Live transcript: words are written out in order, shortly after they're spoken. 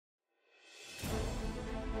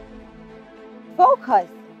Focus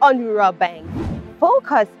on Rural Bank.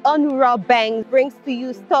 Focus on Rural Bank brings to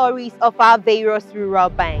you stories of our various rural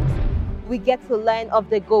banks. We get to learn of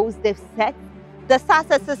the goals they've set, the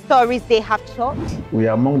success stories they have chalked. We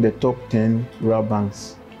are among the top 10 rural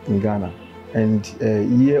banks in Ghana, and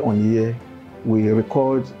year on year we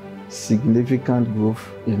record significant growth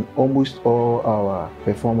in almost all our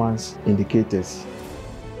performance indicators.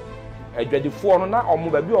 Adwadifoɔ no na ɔmo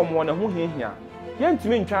baabi ɔmo na ho hiahia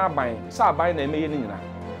yɛntumi ntwa aban sɛ aban na ɛmɛyɛ ne nyina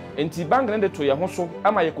enti bank ne de to yɛ ho so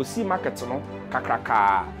ama yɛkɔsi market no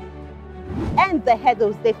kakraka. And the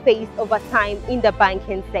hurdles they face over time in the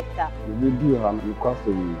banking sector. We do have a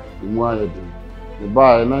custom in Wayadin. The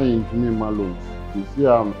buy 9 loans. You see,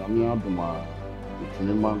 I'm Aduma,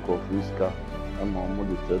 the Bank of Riska, and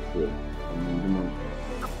Mohammed Church.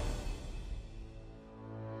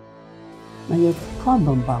 Now, your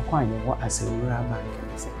problem back what as a rural bank.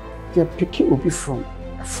 You're picking will be from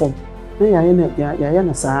a form. Then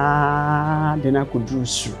I could draw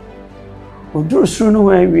through. We'll draw through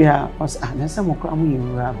where we are. Was some of Crammy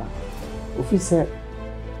in rural bank. Officer,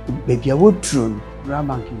 baby, I would drone rural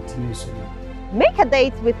bank continuously. Make a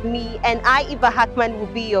date with me, and I, Eva Hackman,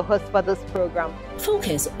 will be your host for this program.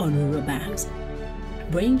 Focus on rural banks,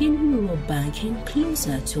 bringing rural banking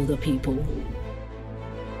closer to the people.